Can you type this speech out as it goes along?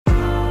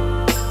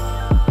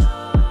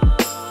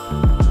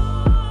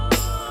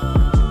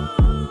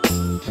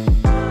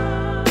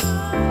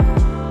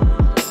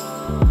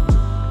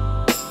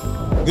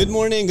Good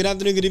morning, good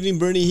afternoon, good evening,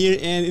 Bernie here,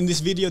 and in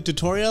this video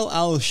tutorial,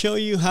 I'll show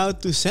you how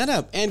to set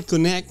up and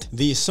connect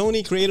the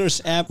Sony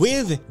Creators App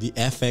with the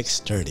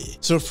FX30.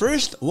 So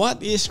first,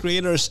 what is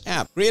Creators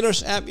App?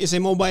 Creators App is a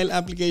mobile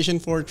application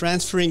for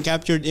transferring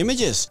captured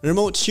images,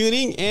 remote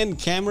shooting, and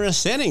camera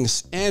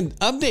settings and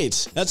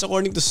updates. That's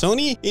according to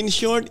Sony. In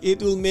short,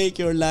 it will make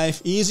your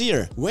life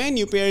easier when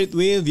you pair it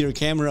with your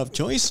camera of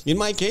choice. In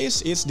my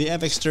case, it's the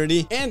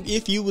FX30, and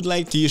if you would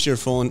like to use your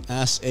phone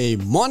as a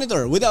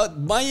monitor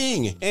without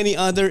buying any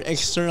other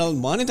external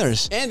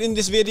monitors. And in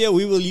this video,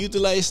 we will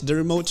utilize the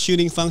remote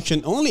shooting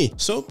function only,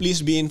 so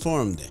please be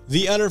informed.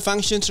 The other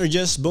functions are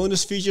just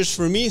bonus features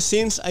for me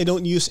since I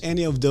don't use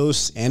any of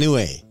those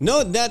anyway.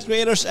 Note that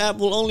Creators App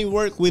will only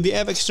work with the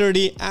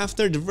FX30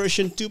 after the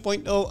version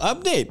 2.0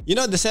 update. You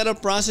know, the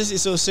setup process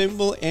is so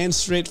simple and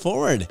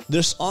straightforward.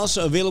 There's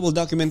also available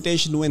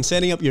documentation when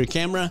setting up your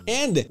camera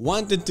and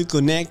wanted to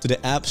connect to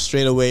the app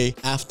straight away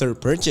after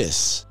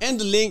purchase. And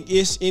the link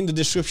is in the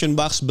description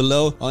box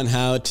below on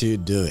how to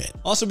do it.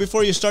 Also,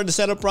 before you start the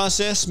setup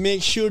process,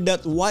 make sure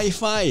that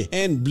Wi-Fi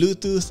and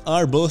Bluetooth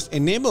are both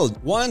enabled.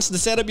 Once the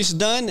setup is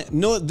done,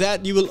 note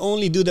that you will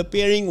only do the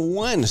pairing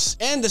once,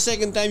 and the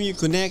second time you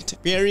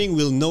connect, pairing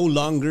will no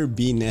longer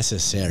be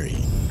necessary.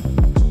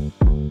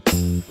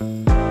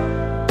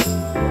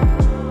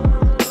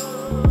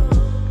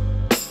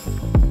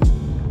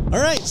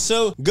 Alright,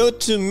 so go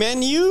to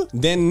Menu,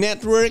 then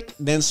Network,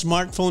 then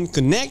Smartphone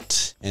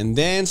Connect, and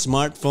then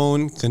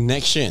Smartphone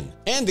Connection.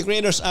 And the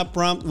Creators App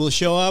prompt will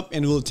show up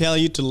and will tell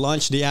you to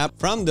launch the app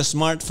from the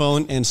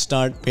smartphone and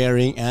start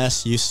pairing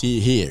as you see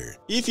here.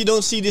 If you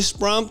don't see this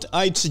prompt,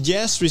 I'd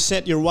suggest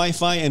reset your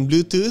Wi-Fi and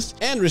Bluetooth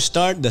and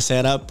restart the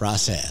setup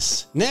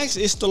process. Next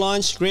is to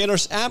launch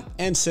Creators App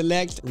and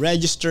select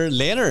Register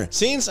Later,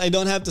 since I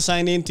don't have to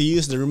sign in to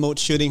use the remote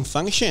shooting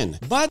function.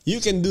 But you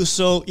can do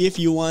so if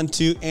you want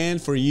to,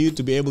 and for you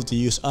to be able to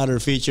use other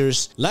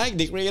features like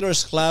the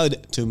Creators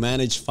Cloud to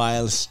manage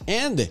files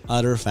and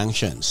other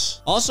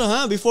functions.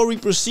 Also, before we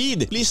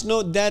proceed, please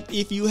note that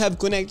if you have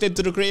connected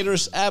to the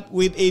Creators App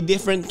with a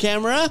different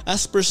camera,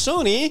 as per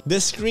Sony, the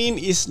screen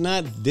is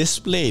not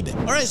displayed.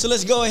 Alright, so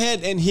let's go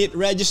ahead and hit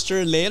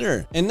Register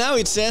Later. And now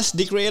it says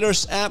the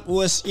Creators App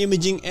was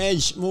Imaging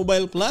Edge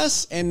Mobile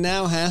Plus and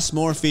now has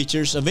more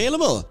features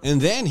available.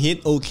 And then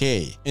hit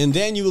OK. And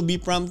then you will be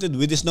prompted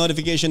with this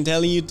notification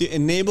telling you to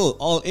enable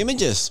all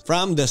images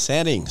from the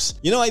settings.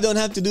 You know, I don't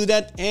have to do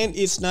that, and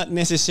it's not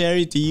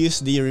necessary to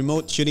use the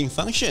remote shooting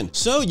function.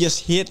 So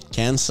just hit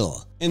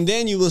Cancel. And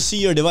then you will see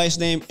your device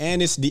name,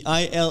 and it's the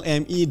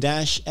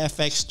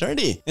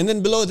ILME-FX30. And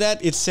then below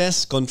that, it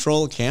says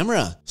Control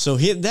Camera. So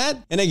hit that,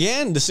 and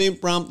again, the same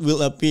prompt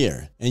will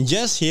appear. And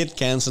just hit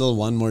Cancel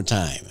one more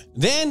time.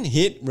 Then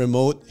hit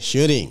Remote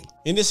Shooting.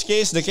 In this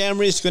case, the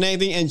camera is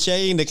connecting and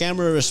checking the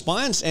camera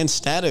response and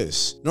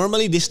status.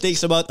 Normally, this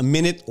takes about a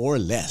minute or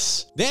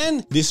less.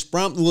 Then, this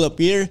prompt will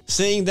appear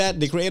saying that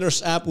the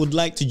Creators App would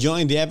like to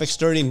join the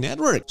FX30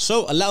 network.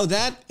 So, allow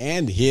that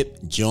and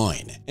hit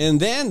Join. And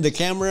then, the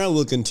camera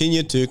will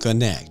continue to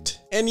connect.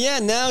 And yeah,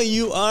 now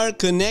you are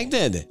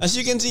connected. As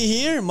you can see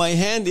here, my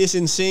hand is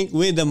in sync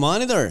with the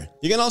monitor.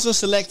 You can also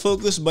select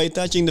focus by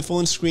touching the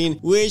phone screen,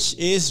 which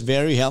is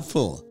very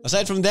helpful.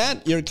 Aside from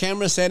that, your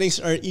camera settings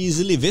are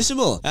easily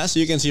visible, as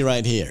you can see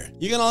right here.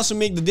 You can also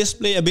make the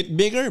display a bit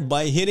bigger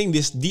by hitting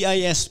this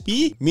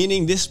DISP,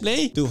 meaning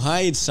display, to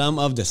hide some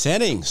of the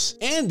settings.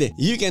 And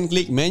you can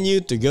click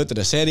menu to go to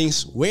the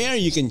settings, where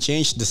you can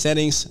change the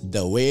settings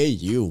the way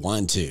you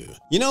want to.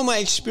 You know, my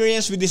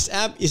experience with this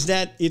app is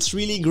that it's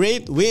really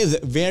great with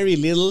very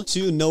little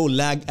to no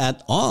lag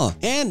at all,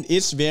 and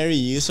it's very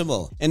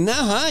usable. And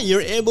now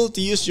you're able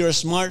to use your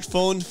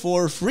smartphone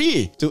for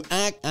free to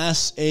act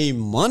as a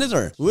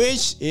monitor,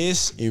 which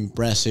is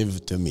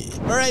impressive to me.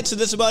 Alright, so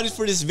that's about it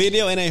for this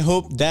video, and I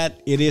hope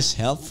that it is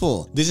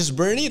helpful. This is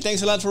Bernie.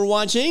 Thanks a lot for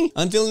watching.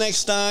 Until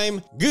next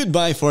time,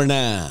 goodbye for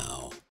now.